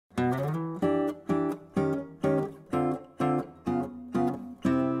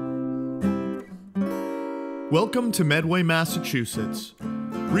Welcome to Medway, Massachusetts.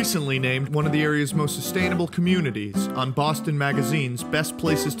 Recently named one of the area's most sustainable communities on Boston Magazine's Best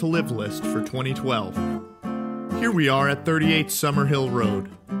Places to Live list for 2012. Here we are at 38 Summerhill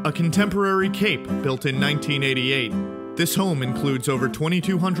Road, a contemporary cape built in 1988. This home includes over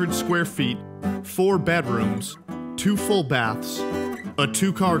 2,200 square feet, 4 bedrooms, 2 full baths, a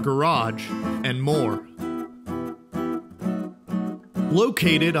 2-car garage, and more.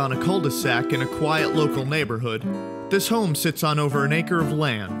 Located on a cul-de-sac in a quiet local neighborhood, this home sits on over an acre of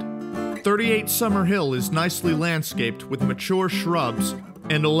land. 38 Summerhill is nicely landscaped with mature shrubs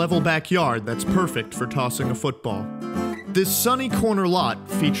and a level backyard that's perfect for tossing a football. This sunny corner lot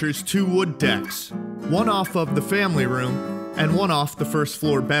features 2 wood decks, one off of the family room and one off the first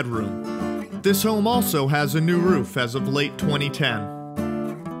floor bedroom. This home also has a new roof as of late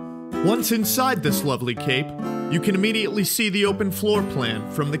 2010. Once inside this lovely cape, you can immediately see the open floor plan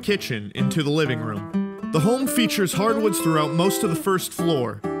from the kitchen into the living room. The home features hardwoods throughout most of the first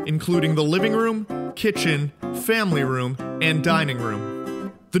floor, including the living room, kitchen, family room, and dining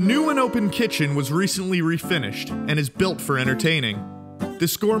room. The new and open kitchen was recently refinished and is built for entertaining.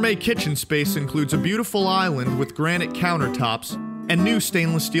 This gourmet kitchen space includes a beautiful island with granite countertops and new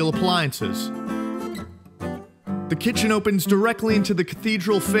stainless steel appliances. The kitchen opens directly into the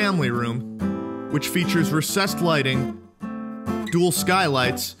cathedral family room, which features recessed lighting, dual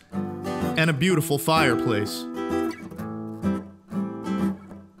skylights, and a beautiful fireplace.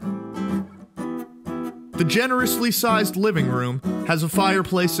 The generously sized living room has a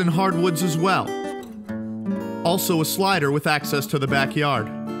fireplace and hardwoods as well. Also a slider with access to the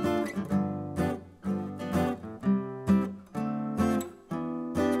backyard.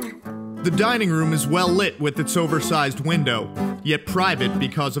 The dining room is well lit with its oversized window, yet private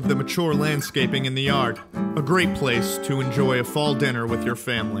because of the mature landscaping in the yard. A great place to enjoy a fall dinner with your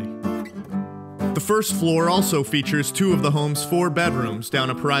family. The first floor also features 2 of the home's 4 bedrooms down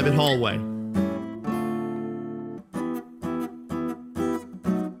a private hallway.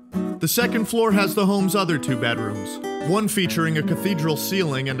 The second floor has the home's other 2 bedrooms, one featuring a cathedral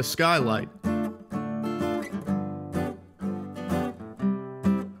ceiling and a skylight,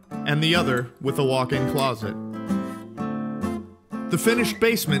 and the other with a walk-in closet. The finished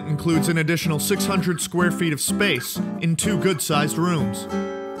basement includes an additional 600 square feet of space in 2 good-sized rooms.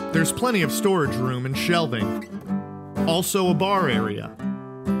 There's plenty of storage room and shelving. Also a bar area.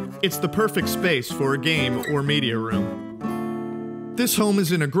 It's the perfect space for a game or media room. This home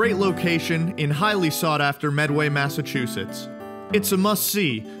is in a great location in highly sought-after Medway, Massachusetts. It's a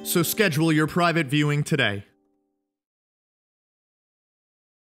must-see, so schedule your private viewing today.